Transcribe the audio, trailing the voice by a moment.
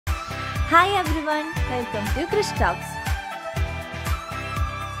Hi everyone, welcome to Krish Talks.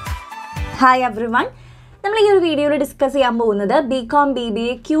 Hi everyone. നമ്മൾ ഈ ഒരു വീഡിയോയിൽ ഡിസ്കസ് ചെയ്യാൻ പോകുന്നത് Bcom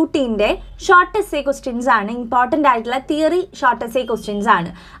BBA QT ന്റെ ഷോർട്ട് എസ്സേ ക്വസ്റ്റ്യൻസ് ആണ്. ഇമ്പോർട്ടൻ്റ് ആയിട്ടുള്ള തിയറി ഷോർട്ട് എസ്സേ ക്വസ്റ്റ്യൻസ് ആണ്.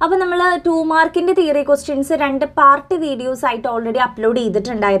 അപ്പോൾ നമ്മൾ 2 മാർക്കിൻ്റെ തിയറി ക്വസ്റ്റ്യൻസ് 2 പാർട്ട് വീഡിയോസ് ആയിട്ട് ഓൾറെഡി അപ്ലോഡ്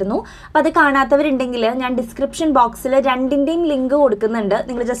ചെയ്തിട്ടുണ്ടായിരുന്നു. അപ്പോൾ അത് കാണാത്തവരുണ്ടെങ്കിൽ ഞാൻ ഡിസ്ക്രിപ്ഷൻ ബോക്സിൽ 2ൻ്റെയും ലിങ്ക് കൊടുക്കുന്നുണ്ട്.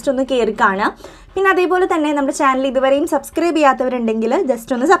 നിങ്ങൾ ജസ്റ്റ് ഒന്ന് കയറി കാണുക. പിന്നെ അതേപോലെ തന്നെ നമ്മുടെ ചാനൽ ഇതുവരെയും സബ്സ്ക്രൈബ് ചെയ്യാത്തവരുണ്ടെങ്കിൽ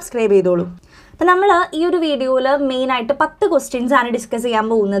ജസ്റ്റ് ഒന്ന് സബ്സ്ക്രൈബ് ചെയ്തോളൂ. അപ്പോൾ നമ്മൾ ഈ ഒരു വീഡിയോയിൽ മെയിനായിട്ട് 10 ക്വസ്റ്റ്യൻസ് ആണ് ഡിസ്കസ് ചെയ്യാൻ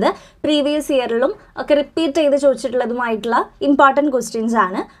പോകുന്നത്. പ്രീവിയസ് ഇയറിലും ഒക്കെ റിപ്പീറ്റ് ചെയ്ത് ചോദിച്ചിട്ടുള്ളതുമായിട്ടുള്ള ഇമ്പോർട്ടൻറ്റ് ക്വസ്റ്റ്യൻസ്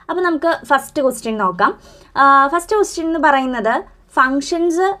ആണ്. അപ്പോൾ നമുക്ക് ഫസ്റ്റ് ക്വസ്റ്റ്യൻ നോക്കാം. ഫസ്റ്റ് ക്വസ്റ്റ്യൻ എന്ന് പറയുന്നത്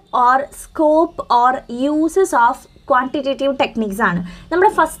functions or scope or uses of quantitative techniques ആണ്. നമ്മുടെ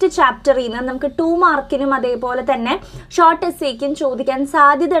ഫസ്റ്റ് ചാപ്റ്ററിൽ നിന്ന് നമുക്ക് 2 മാർക്കിനും അതേപോലെ തന്നെ ഷോർട്ട് എസ്സേക്കും ചോദിക്കാൻ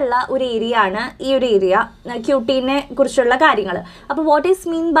സാധ്യതയുള്ള ഒരു ഏരിയ ആണ് ഈ ഒരു ഏരിയ, ക്യൂട്ടീനെ കുറിച്ചുള്ള കാര്യങ്ങൾ. അപ്പോൾ what is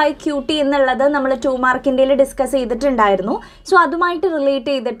mean by cutie എന്നുള്ളത് നമ്മൾ 2 മാർക്കിൻ്റെ ഡിസ്കസ് ചെയ്തിട്ടുണ്ടായിരുന്നു. സോ അതുമായിട്ട്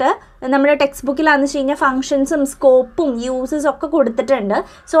റിലേറ്റ് ചെയ്തിട്ട് നമ്മുടെ ടെക്സ്റ്റ് ബുക്കിലാണെന്ന് വെച്ച് കഴിഞ്ഞാൽ ഫങ്ഷൻസും സ്കോപ്പും യൂസസും ഒക്കെ കൊടുത്തിട്ടുണ്ട്.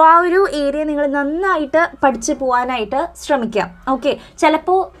 സോ ആ ഒരു ഏരിയ നിങ്ങൾ നന്നായിട്ട് പഠിച്ച് പോകാനായിട്ട് ശ്രമിക്കാം. ഓക്കെ,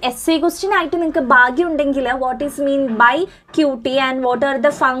 ചിലപ്പോൾ എസ്സേ ക്വസ്റ്റ്യൻ ആയിട്ട് നിങ്ങൾക്ക് ഭാഗ്യമുണ്ടെങ്കിൽ what is mean by QT and what are the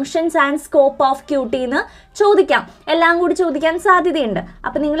functions and scope of QT എന്ന് ചോദിക്കാം. എല്ലാം കൂടി ചോദിക്കാൻ സാധ്യതയുണ്ട്.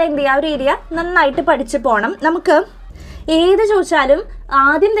 അപ്പോൾ നിങ്ങൾ എന്ത് ചെയ്യുക, ഒരു ഏരിയ നന്നായിട്ട് പഠിച്ച് പോകണം. നമുക്ക് ഏത് ചോദിച്ചാലും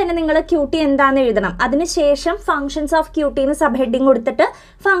ആദ്യം തന്നെ നിങ്ങൾ QT എന്താണെന്ന് എഴുതണം. അതിനുശേഷം ഫങ്ഷൻസ് ഓഫ് QT എന്ന് സബ് ഹെഡിങ് കൊടുത്തിട്ട്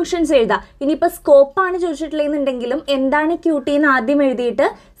ഫങ്ഷൻസ് എഴുതാം. ഇനിയിപ്പോൾ സ്കോപ്പാണ് ചോദിച്ചിട്ടുള്ളതെന്നുണ്ടെങ്കിലും എന്താണ് QT എന്ന് ആദ്യം എഴുതിയിട്ട്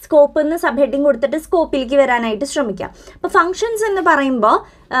സ്കോപ്പ് എന്ന് സബ് ഹെഡിങ് കൊടുത്തിട്ട് സ്കോപ്പിലേക്ക് വരാനായിട്ട് ശ്രമിക്കാം. അപ്പോൾ ഫങ്ഷൻസ് എന്ന് പറയുമ്പോൾ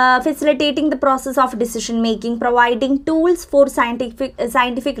facilitating the process of decision making, providing tools for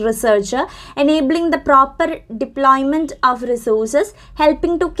scientific research, enabling the proper deployment of resources,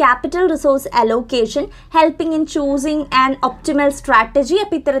 helping to capital resource allocation, helping in choosing an optimal strategy.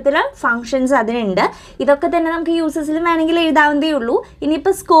 അപ്പോൾ ഇത്തരത്തിലുള്ള functions അതിനുണ്ട്. ഇതൊക്കെ തന്നെ നമുക്ക് യൂസസിലും വേണമെങ്കിൽ എഴുതാവുന്നതേ ഉള്ളൂ.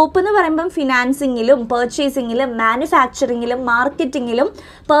 ഇനിയിപ്പോൾ സ്കോപ്പ് എന്ന് പറയുമ്പം ഫിനാൻസിങ്ങിലും പർച്ചേസിങ്ങിലും മാനുഫാക്ചറിങ്ങിലും മാർക്കറ്റിങ്ങിലും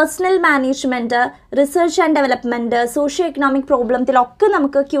personal management, research and development, socio economic പ്രോബ്ലത്തിലൊക്കെ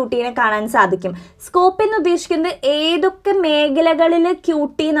നമുക്ക് ക്യൂട്ടീനെ കാണാൻ സാധിക്കും. സ്കോപ്പ് എന്ന് ഉദ്ദേശിക്കുന്നത് ഏതൊക്കെ മേഖലകളിൽ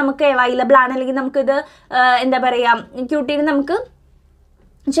QT നമുക്ക് അവൈലബിൾ ആണ്, അല്ലെങ്കിൽ നമുക്കിത് എന്താ പറയുക, ക്യൂട്ടീനെ നമുക്ക്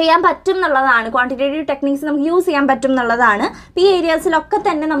ചെയ്യാൻ പറ്റും എന്നുള്ളതാണ്. ക്വാണ്ടിറ്റേറ്റീവ് ടെക്നിക്സ് നമുക്ക് യൂസ് ചെയ്യാൻ പറ്റും എന്നുള്ളതാണ്. ഈ ഏരിയാസിലൊക്കെ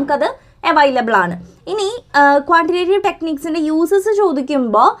തന്നെ നമുക്കത് അവൈലബിൾ ആണ്. ഇനി ക്വാണ്ടിറ്റേറ്റീവ് ടെക്നിക്സിൻ്റെ യൂസസ്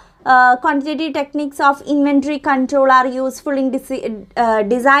ചോദിക്കുമ്പോൾ quantitative techniques of inventory control are useful in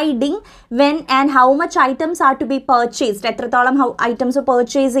deciding when and how much items are to be purchased. എത്രത്തോളം ഐറ്റംസ്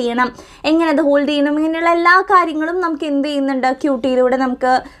പർച്ചേസ് ചെയ്യണം, എങ്ങനെ അത് ഹോൾഡ് ചെയ്യണം, ഇങ്ങനെയുള്ള എല്ലാ കാര്യങ്ങളും നമുക്ക് എന്ത് ചെയ്യുന്നുണ്ട്, ക്യൂട്ടിയിലൂടെ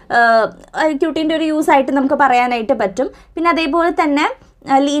നമുക്ക് ക്യൂട്ടീൻ്റെ ഒരു യൂസ് ആയിട്ട് നമുക്ക് പറയാനായിട്ട് പറ്റും. പിന്നെ അതേപോലെ തന്നെ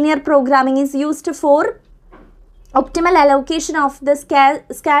linear programming is used for optimal allocation of the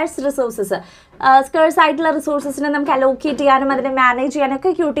scars resources. Scarce ആയിട്ടുള്ള റിസോഴ്സസിനെ നമുക്ക് അലോക്കേറ്റ് ചെയ്യാനും അതിനെ മാനേജ് ചെയ്യാനൊക്കെ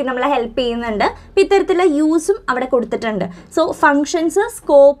QT നമ്മളെ ഹെൽപ്പ് ചെയ്യുന്നുണ്ട്. അപ്പോൾ ഇത്തരത്തിലുള്ള യൂസും അവിടെ കൊടുത്തിട്ടുണ്ട്. സോ ഫങ്ഷൻസ്,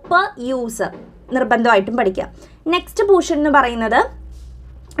 സ്കോപ്പ്, യൂസ് നിർബന്ധമായിട്ടും പഠിക്കാം. നെക്സ്റ്റ് പോർഷൻ എന്ന് പറയുന്നത്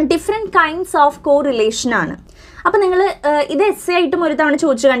ഡിഫറെൻറ്റ് കൈൻഡ്സ് ഓഫ് കോറിലേഷൻ ആണ്. അപ്പോൾ നിങ്ങൾ ഇത് എസ്സേ ആയിട്ടും ഒരു തവണ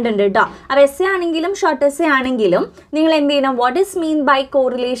ചോദിച്ചു കണ്ടിട്ടുണ്ട് കേട്ടോ. അപ്പോൾ എസ്സേ ആണെങ്കിലും ഷോർട്ട് എസ്സേ ആണെങ്കിലും നിങ്ങൾ എന്ത് ചെയ്യണം, what is mean by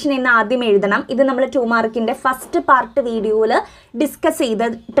correlation എന്ന് ആദ്യം എഴുതണം. ഇത് നമ്മൾ 2 മാർക്കിൻ്റെ ഫസ്റ്റ് പാർട്ട് വീഡിയോയിൽ ഡിസ്കസ്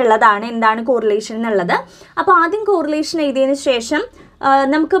ചെയ്തിട്ടുള്ളതാണ്, എന്താണ് കോറിലേഷൻ എന്നുള്ളത്. അപ്പോൾ ആദ്യം കോറിലേഷൻ എഴുതിയതിന് ശേഷം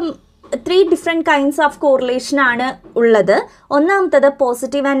നമുക്ക് 3 ഡിഫറെൻറ്റ് കൈൻഡ്സ് ഓഫ് കോറിലേഷൻ ആണ് ഉള്ളത്. ഒന്നാമത്തത്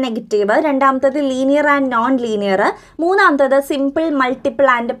പോസിറ്റീവ് ആൻഡ് നെഗറ്റീവ്, രണ്ടാമത്തത് ലീനിയർ ആൻഡ് നോൺ ലീനിയർ, മൂന്നാമത്തത് simple, multiple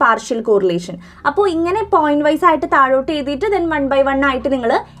and partial correlation. അപ്പോൾ ഇങ്ങനെ പോയിന്റ് വൈസ് ആയിട്ട് താഴോട്ട് എഴുതിയിട്ട് ദെൻ 1 by 1 ആയിട്ട്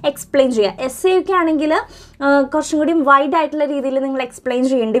നിങ്ങൾ എക്സ്പ്ലെയിൻ ചെയ്യുക. എസ്സേ ഒക്കെ ആണെങ്കിൽ കുറച്ചും കൂടി വൈഡ് ആയിട്ടുള്ള രീതിയിൽ നിങ്ങൾ എക്സ്പ്ലെയിൻ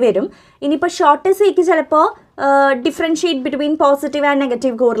ചെയ്യേണ്ടി വരും. ഇനിയിപ്പോൾ ഷോർട്ട് എസ്സേക്ക് ചിലപ്പോൾ differentiate between positive and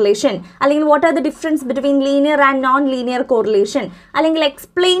negative correlation, അല്ലെങ്കിൽ what are the difference between linear and non linear correlation, അല്ലെങ്കിൽ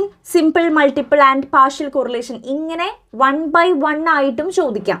explain simple, multiple and partial correlation. ഇങ്ങനെ 1 by 1 ആയിട്ടും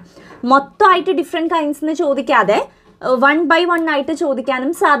ചോദിക്കാം. മൊത്തമായിട്ട് ഡിഫറെൻറ്റ് കൈൻഡ്സ് എന്ന് ചോദിക്കാതെ 1 by 1 ആയിട്ട്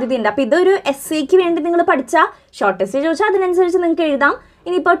ചോദിക്കാനും സാധ്യതയുണ്ട്. അപ്പോൾ ഇതൊരു എസ്സേക്ക് വേണ്ടി നിങ്ങൾ പഠിച്ചാൽ ഷോർട്ട് എസ്സേ ചോദിച്ചാൽ അതിനനുസരിച്ച് നിങ്ങൾക്ക് എഴുതാം.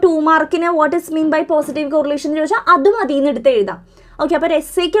 ഇനിയിപ്പോൾ 2 മാർക്കിന് what is mean by positive correlation ചോദിച്ചാൽ അതും അതിൽ നിന്ന് എടുത്ത് എഴുതാം. ഓക്കെ, അപ്പോൾ ഒരു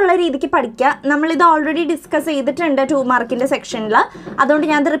എസ്സേക്കുള്ള രീതിക്ക് പഠിക്കുക. നമ്മളിത് ഓൾറെഡി ഡിസ്കസ് ചെയ്തിട്ടുണ്ട് 2 മാർക്കിൻ്റെ സെക്ഷനിൽ, അതുകൊണ്ട്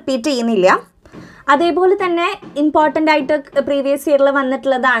ഞാനത് റിപ്പീറ്റ് ചെയ്യുന്നില്ല. അതേപോലെ തന്നെ ഇമ്പോർട്ടൻ്റ് ആയിട്ട് പ്രീവിയസ് ഇയറിൽ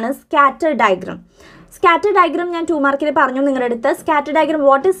വന്നിട്ടുള്ളതാണ് സ്കാറ്റർ ഡയഗ്രം. സ്കാറ്റർ ഡയഗ്രം ഞാൻ 2 മാർക്കിൽ പറഞ്ഞു നിങ്ങളുടെ അടുത്ത്. Scatter diagram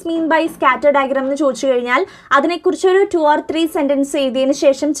what is mean by scatter diagram എന്ന് ചോദിച്ചു കഴിഞ്ഞാൽ അതിനെക്കുറിച്ചൊരു 2 or 3 സെൻറ്റൻസ് എഴുതിയതിന്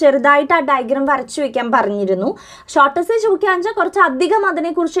ശേഷം ചെറുതായിട്ട് ആ ഡയഗ്രം വരച്ചു വയ്ക്കാൻ പറഞ്ഞിരുന്നു. ഷോർട്ട് എസ്സേ ചോദിക്കുകയാണെന്ന് വെച്ചാൽ കുറച്ച് അധികം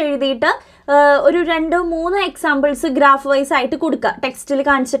അതിനെക്കുറിച്ച് എഴുതിയിട്ട് ഒരു 2-3 എക്സാമ്പിൾസ് ഗ്രാഫ് വൈസ് ആയിട്ട് കൊടുക്കുക. ടെക്സ്റ്റിൽ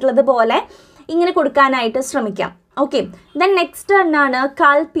കാണിച്ചിട്ടുള്ളത് പോലെ ഇങ്ങനെ കൊടുക്കാനായിട്ട് ശ്രമിക്കാം. ഓക്കെ, ദെൻ നെക്സ്റ്റ് എന്നാണ്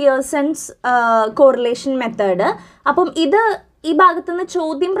കാൾ പിയേഴ്സൺസ് കോറിലേഷൻ മെത്തേഡ്. അപ്പം ഇത് ഈ ഭാഗത്തുനിന്ന്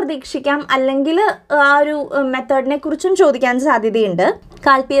ചോദ്യം പ്രതീക്ഷിക്കാം, അല്ലെങ്കിൽ ആ ഒരു മെത്തേഡിനെ കുറിച്ചും ചോദിക്കാൻ സാധ്യതയുണ്ട്.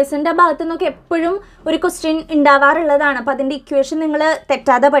 കാൾ പിയേഴ്സന്റെ ഭാഗത്തു നിന്നൊക്കെ എപ്പോഴും ഒരു ക്വസ്റ്റ്യൻ ഉണ്ടാവാറുള്ളതാണ്. അപ്പോൾ അതിൻ്റെ ഇക്വേഷൻ നിങ്ങൾ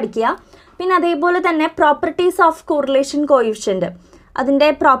തെറ്റാതെ പഠിക്കുക. പിന്നെ അതേപോലെ തന്നെ പ്രോപ്പർട്ടീസ് ഓഫ് കോറിലേഷൻ കോഎഫിഷ്യന്റ്, അതിൻ്റെ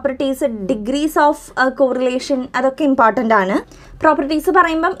പ്രോപ്പർട്ടീസ്, ഡിഗ്രീസ് ഓഫ് കോറിലേഷൻ, അതൊക്കെ ഇമ്പോർട്ടൻ്റ് ആണ്. പ്രോപ്പർട്ടീസ്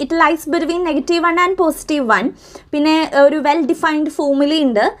പറയുമ്പം ഇറ്റ് ലൈസ് ബിറ്റ്വീൻ -1 ആൻഡ് +1. പിന്നെ ഒരു വെൽ ഡിഫൈൻഡ് ഫോർമുല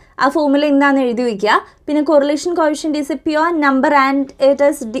ഉണ്ട്, ആ ഫോർമുല എന്താണെന്ന് എഴുതി വയ്ക്കുക. പിന്നെ correlation coefficient is A pure number and it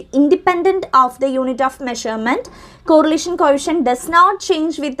is independent of the unit of measurement. Correlation coefficient does not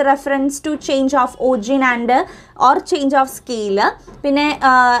change with reference to change of origin and or change of scale. പിന്നെ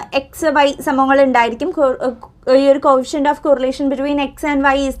XY സംഭവങ്ങൾ ഉണ്ടായിരിക്കും. ഈ ഒരു coefficient of correlation between X and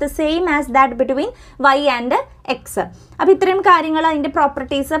Y is the same as that between Y and X. അപ്പോൾ ഇത്രയും കാര്യങ്ങൾ അതിൻ്റെ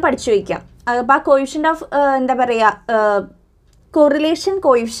properties പഠിച്ചു വയ്ക്കാം. അപ്പോൾ ആ കോഎഫിഷ്യന്റ് ഓഫ് എന്താ പറയുക, കോറിലേഷൻ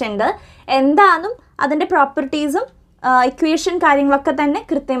കോഎഫിഷ്യന്റ് എന്താണെന്നും അതിൻ്റെ പ്രോപ്പർട്ടീസും ഇക്വേഷൻ കാര്യങ്ങളൊക്കെ തന്നെ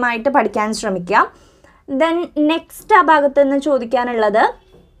കൃത്യമായിട്ട് പഠിക്കാൻ ശ്രമിക്കാം. ദെൻ നെക്സ്റ്റ് ആ ഭാഗത്ത് നിന്ന് ചോദിക്കാനുള്ളത്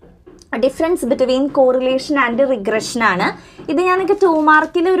difference between correlation and regression ആണ്. ഇത് ഞാൻ നിങ്ങൾക്ക് 2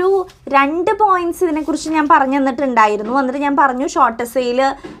 മാർക്കിൽ ഒരു 2 പോയിന്റ്സ് ഇതിനെക്കുറിച്ച് ഞാൻ പറഞ്ഞു തന്നിട്ടുണ്ടായിരുന്നു. എന്നിട്ട് ഞാൻ പറഞ്ഞു ഷോർട്ട് എസ്സേയിൽ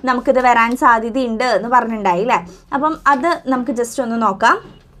നമുക്കിത് വരാൻ സാധ്യതയുണ്ട് എന്ന് പറഞ്ഞിട്ടുണ്ടായി അല്ലേ. അപ്പം അത് നമുക്ക് ജസ്റ്റ് ഒന്ന് നോക്കാം.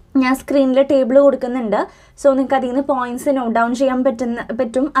 ഞാൻ സ്ക്രീനിൽ ടേബിൾ കൊടുക്കുന്നുണ്ട്. സോ നിങ്ങൾക്ക് അതിൽ നിന്ന് പോയിന്റ്സ് നോട്ട് ഡൗൺ ചെയ്യാൻ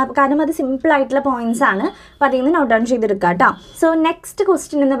പറ്റും, കാരണം അത് സിമ്പിൾ ആയിട്ടുള്ള പോയിന്റ്സ് ആണ്. അപ്പോൾ അതിൽ നിന്ന് നോട്ട് ഡൗൺ ചെയ്തെടുക്കാം കേട്ടോ. സോ നെക്സ്റ്റ്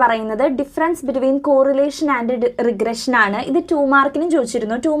ക്വസ്റ്റ്യൻ എന്ന് പറയുന്നത് difference between correlation and regression ആണ്. ഇത് 2 മാർക്കിനും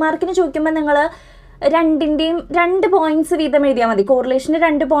ചോദിച്ചിരുന്നു. 2 മാർക്കിന് ചോദിക്കുമ്പോൾ നിങ്ങൾ രണ്ടിൻ്റെയും 2 പോയിന്റ്സ് വീതം എഴുതിയാൽ മതി. കോറിലേഷൻ്റെ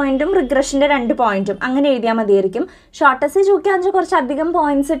 2 പോയിന്റും റിഗ്രഷൻ്റെ 2 പോയിന്റും അങ്ങനെ എഴുതിയാൽ മതിയായിരിക്കും. ഷോർട്ട് എസ്സേ ചോദിക്കുകയാണെന്ന് കുറച്ചധികം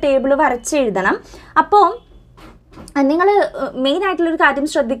പോയിന്റ്സ് ടേബിൾ വരച്ച് എഴുതണം. അപ്പോൾ നിങ്ങൾ മെയിൻ ആയിട്ടുള്ളൊരു കാര്യം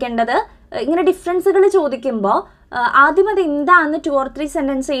ശ്രദ്ധിക്കേണ്ടത്, ഇങ്ങനെ ഡിഫറൻസുകൾ ചോദിക്കുമ്പോൾ ആദ്യം അത് എന്താണെന്ന് 2 or 3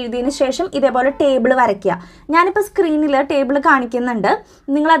 സെൻറ്റൻസ് എഴുതിയതിന് ശേഷം ഇതേപോലെ ടേബിൾ വരയ്ക്കുക. ഞാനിപ്പോൾ സ്ക്രീനിൽ ടേബിൾ കാണിക്കുന്നുണ്ട്,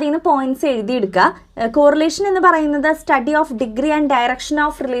 നിങ്ങൾ അതിൽ നിന്ന് പോയിന്റ്സ് എഴുതിയെടുക്കുക. കോറിലേഷൻ എന്ന് പറയുന്നത് study of degree and direction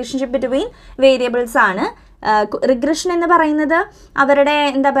of relationship between variables ആണ്. റിഗ്രഷൻ എന്ന് പറയുന്നത് അവരുടെ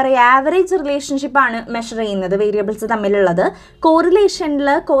എന്താ പറയുക ആവറേജ് റിലേഷൻഷിപ്പാണ് മെഷർ ചെയ്യുന്നത് variables തമ്മിലുള്ളത്. കോറിലേഷനിൽ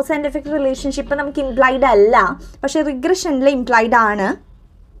cause and effect relationship നമുക്ക് ഇംപ്ലൈഡ് അല്ല, പക്ഷേ റിഗ്രഷനിൽ ഇംപ്ലൈഡ് ആണ്.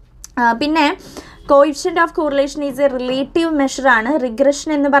 പിന്നെ coefficient of correlation is A relative മെഷറാണ്. Regression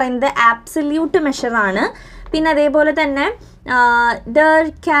എന്ന് പറയുന്നത് ആബ്സല്യൂട്ട് മെഷറാണ്. പിന്നെ അതേപോലെ തന്നെ there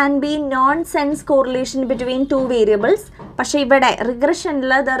can be non sense correlation between 2 variables. പക്ഷേ ഇവിടെ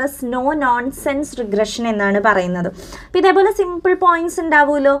റിഗ്രഷനിൽ there is no non sense regression എന്നാണ് പറയുന്നത്. അപ്പോൾ ഇതേപോലെ സിമ്പിൾ പോയിന്റ്സ്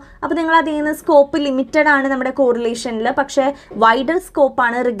ഉണ്ടാവുമല്ലോ. അപ്പോൾ നിങ്ങൾ അതിൽ നിന്ന് സ്കോപ്പ് ലിമിറ്റഡ് ആണ് നമ്മുടെ കോറിലേഷനിൽ, പക്ഷേ വൈഡർ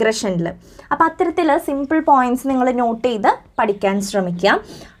സ്കോപ്പാണ് റിഗ്രഷനിൽ. അപ്പോൾ അത്തരത്തിൽ സിമ്പിൾ പോയിന്റ്സ് നിങ്ങൾ നോട്ട് ചെയ്ത് പഠിക്കാൻ ശ്രമിക്കുക.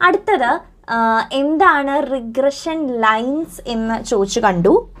 അടുത്തത് എന്താണ് റിഗ്രഷൻ ലൈൻസ് എന്ന് ചോദിച്ചു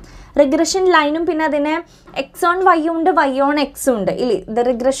കണ്ടു. റിഗ്രഷൻ ലൈനും പിന്നെ അതിന് എക്സ് ഓൺ വൈ ഉണ്ട്, വൈ ഓൺ എക്സ് ഉണ്ട് ഇല്ലേ. The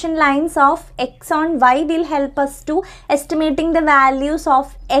regression lines of X on Y will help us to estimating the values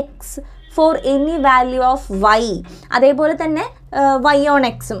of X for any value of Y. അതേപോലെ തന്നെ വൈ ഓൺ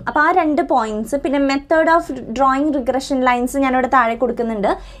എക്സും. അപ്പോൾ ആ 2 പോയിന്റ്സ്. പിന്നെ method of drawing regression lines ഞാനിവിടെ താഴെ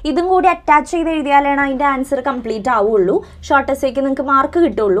കൊടുക്കുന്നുണ്ട്. ഇതും കൂടി അറ്റാച്ച് ചെയ്ത് എഴുതിയാലാണ് അതിൻ്റെ ആൻസർ കംപ്ലീറ്റ് ആവുള്ളൂ. ഷോർട്ട് എസ്സേക്ക് നിങ്ങൾക്ക് മാർക്ക്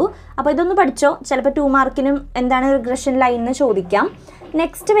കിട്ടുള്ളൂ. അപ്പോൾ ഇതൊന്ന് പഠിച്ചോ, ചിലപ്പോൾ 2 മാർക്കിനും എന്താണ് റിഗ്രഷൻ ലൈൻ എന്ന് ചോദിക്കാം.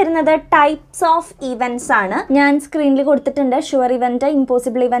 നെക്സ്റ്റ് വരുന്നത് ടൈപ്സ് ഓഫ് ഇവൻറ്റ്സ് ആണ്. ഞാൻ സ്ക്രീനിൽ കൊടുത്തിട്ടുണ്ട്. Sure event,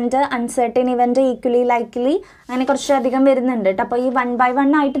 impossible event, uncertain event, equally likely, അങ്ങനെ കുറച്ചധികം വരുന്നുണ്ട് കേട്ടോ. അപ്പോൾ ഈ 1 by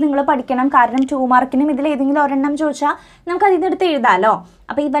 1 ആയിട്ട് നിങ്ങൾ പഠിക്കണം. കാരണം 2 മാർക്കിനും ഇതിൽ ഏതെങ്കിലും ഒരെണ്ണം ചോദിച്ചാൽ നമുക്ക് അതിൻ്റെ അടുത്ത് എഴുതാമല്ലോ.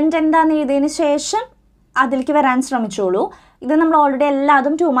 അപ്പോൾ ഇവൻറ്റ് എന്താണെന്ന് എഴുതിയതിന് ശേഷം അതിലേക്ക് വരാൻ ശ്രമിച്ചോളൂ. ഇത് നമ്മൾ ഓൾറെഡി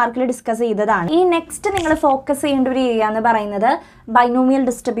എല്ലാതും 2 മാർക്കിൽ ഡിസ്കസ് ചെയ്തതാണ്. ഈ നെക്സ്റ്റ് നിങ്ങൾ ഫോക്കസ് ചെയ്യേണ്ട ഒരു ഏരിയ എന്ന് പറയുന്നത് ബൈനോമിയൽ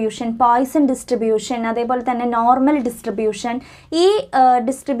ഡിസ്ട്രിബ്യൂഷൻ, പോയ്സൺ ഡിസ്ട്രിബ്യൂഷൻ, അതേപോലെ തന്നെ നോർമൽ ഡിസ്ട്രിബ്യൂഷൻ. ഈ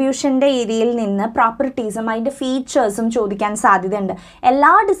ഡിസ്ട്രിബ്യൂഷൻ്റെ ഏരിയയിൽ നിന്ന് പ്രോപ്പർട്ടീസും അതിൻ്റെ ഫീച്ചേഴ്സും ചോദിക്കാൻ സാധ്യതയുണ്ട്.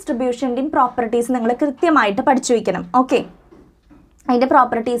 എല്ലാ ഡിസ്ട്രിബ്യൂഷൻ്റെയും പ്രോപ്പർട്ടീസ് നിങ്ങൾ കൃത്യമായിട്ട് പഠിച്ചു വയ്ക്കണം. ഓക്കെ, അതിൻ്റെ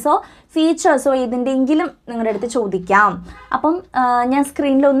പ്രോപ്പർട്ടീസോ ഫീച്ചേഴ്സോ ഏതിൻ്റെയെങ്കിലും നിങ്ങളുടെ അടുത്ത് ചോദിക്കാം. അപ്പം ഞാൻ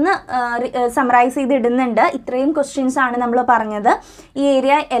സ്ക്രീനിലൊന്ന് സമറൈസ് ചെയ്തിടുന്നുണ്ട്. ഇത്രയും ക്വസ്റ്റ്യൻസ് ആണ് നമ്മൾ പറഞ്ഞത്. ഈ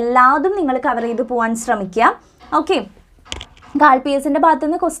ഏരിയ എല്ലാതും നിങ്ങൾ കവർ ചെയ്ത് പോകാൻ ശ്രമിക്കുക. ഓക്കെ, കാൾ പിയേഴ്സിൻ്റെ ഭാഗത്തു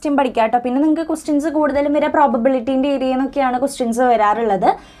നിന്ന് ക്വസ്റ്റ്യൻ പഠിക്കാം കേട്ടോ. പിന്നെ നിങ്ങൾക്ക് ക്വസ്റ്റ്യൻസ് കൂടുതലും വരെ പ്രോബബിലിറ്റീൻ്റെ ഏരിയയിൽ നിന്നൊക്കെയാണ് ക്വസ്റ്റ്യൻസ് വരാറുള്ളത്.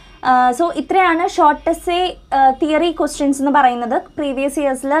 സോ ഇത്രയാണ് ഷോർട്ട് എസ്സേ തിയറി ക്വസ്റ്റ്യൻസ് എന്ന് പറയുന്നത്. പ്രീവിയസ്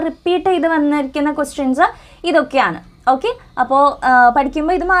ഇയേഴ്സിൽ റിപ്പീറ്റ് ചെയ്ത് വന്നിരിക്കുന്ന ക്വസ്റ്റ്യൻസ് ഇതൊക്കെയാണ്. ഓക്കെ, അപ്പോൾ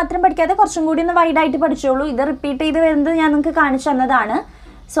പഠിക്കുമ്പോൾ ഇത് മാത്രം പഠിക്കാതെ കുറച്ചും കൂടി ഒന്ന് വൈഡായിട്ട് പഠിച്ചോളൂ. ഇത് റിപ്പീറ്റ് ചെയ്ത് വരുന്നത് ഞാൻ നിങ്ങൾക്ക് കാണിച്ചു തന്നതാണ്.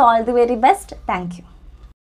 So all the very best. Thank you.